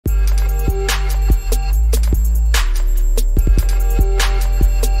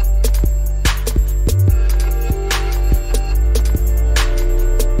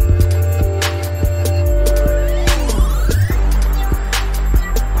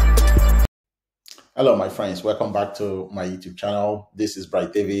Hello, my friends. Welcome back to my YouTube channel. This is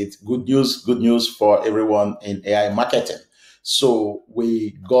Bright David. Good news for everyone in AI marketing. So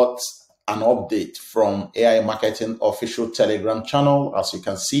we got an update from AI marketing official Telegram channel. As you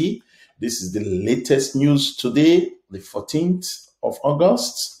can see, this is the latest news today, the 14th of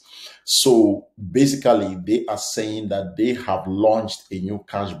August. So basically, they are saying that they have launched a new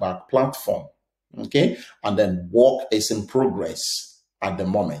cashback platform. Okay. And then work is in progress at the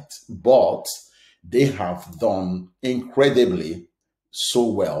moment, but they have done incredibly so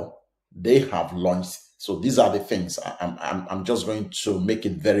well. They have launched. So these are the things. I'm just going to make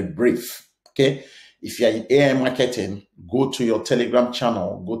it very brief. Okay. If you're in AI marketing, go to your Telegram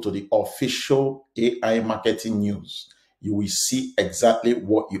channel, go to the official AI marketing news. You will see exactly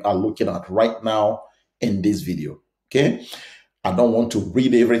what you are looking at right now in this video. Okay. I don't want to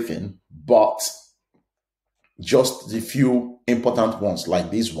read everything, but just the few important ones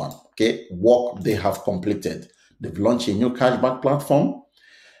like this one. Okay, work they have completed. They've launched a new cashback platform,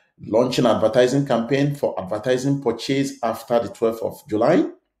 launching advertising campaign for advertising purchase after the 12th of July,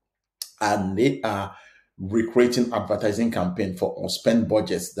 and they are recreating advertising campaign for unspent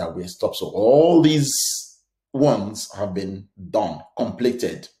budgets that were stopped. So all these ones have been done,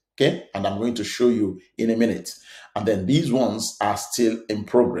 completed. Okay, and I'm going to show you in a minute. And then these ones are still in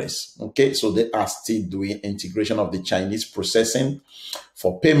progress. Okay, so they are still doing integration of the Chinese processing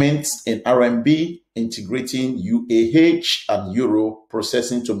for payments in RMB, integrating UAH and Euro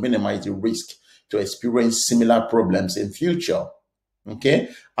processing to minimize the risk to experience similar problems in future. Okay,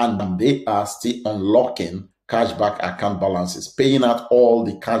 and they are still unlocking cashback account balances, paying out all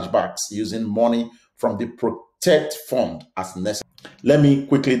the cashbacks using money from the Protect Fund as necessary. Let me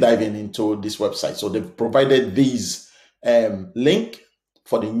quickly dive into this website. So they've provided these link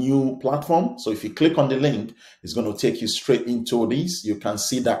for the new platform. So if you click on the link, it's going to take you straight into this. You can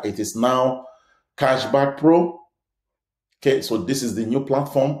see that it is now Cashback Pro. Okay, so this is the new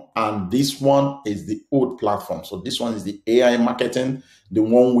platform, and this one is the old platform. So this one is the AI marketing, the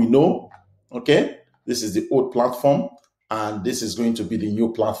one we know. Okay, this is the old platform, and this is going to be the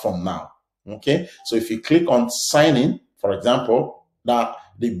new platform now. Okay, so if you click on sign in, for example, that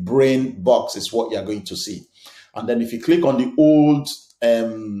the brain box is what you're going to see. And then if you click on the old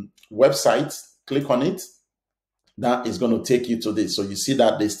website, click on it, that is going to take you to this. So you see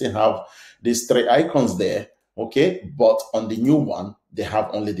that they still have these three icons there. Okay, but on the new one, they have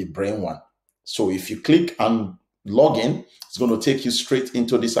only the brain one. So if you click and log in, it's going to take you straight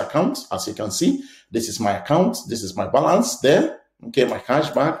into this account. As you can see, this is my account. This is my balance there. Okay, my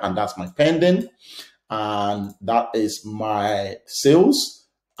cashback, and that's my pending. And that is my sales,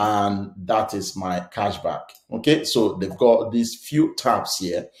 and that is my cashback. Okay, so they've got these few tabs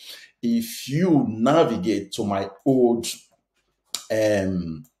here. If you navigate to my old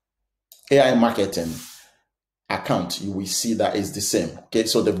AI marketing account, you will see that it's the same. Okay,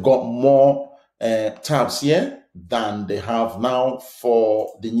 so they've got more tabs here than they have now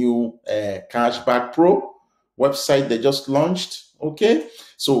for the new Cashback Pro website they just launched. Okay,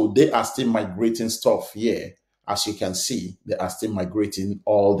 so they are still migrating stuff here. As you can see, they are still migrating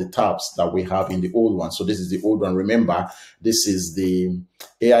all the tabs that we have in the old one. So this is the old one. Remember, this is the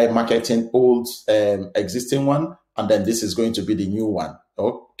AI marketing old existing one, and then this is going to be the new one.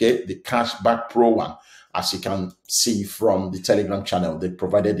 Okay, the Cashback Pro one. As you can see from the Telegram channel, they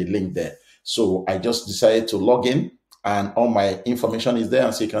provided the link there. So I just decided to log in, and all my information is there.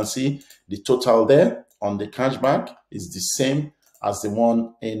 As you can see, the total there on the cashback is the same as the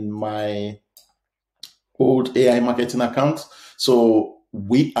one in my old AI marketing account. So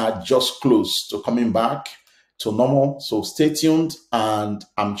we are just close to coming back to normal. So stay tuned, and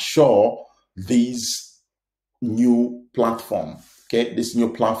I'm sure this new platform, okay, this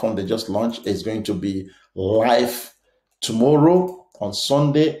new platform they just launched is going to be live tomorrow on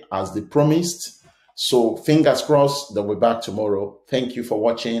Sunday as they promised. So fingers crossed that we're back tomorrow. Thank you for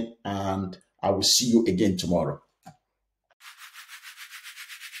watching, and I will see you again tomorrow.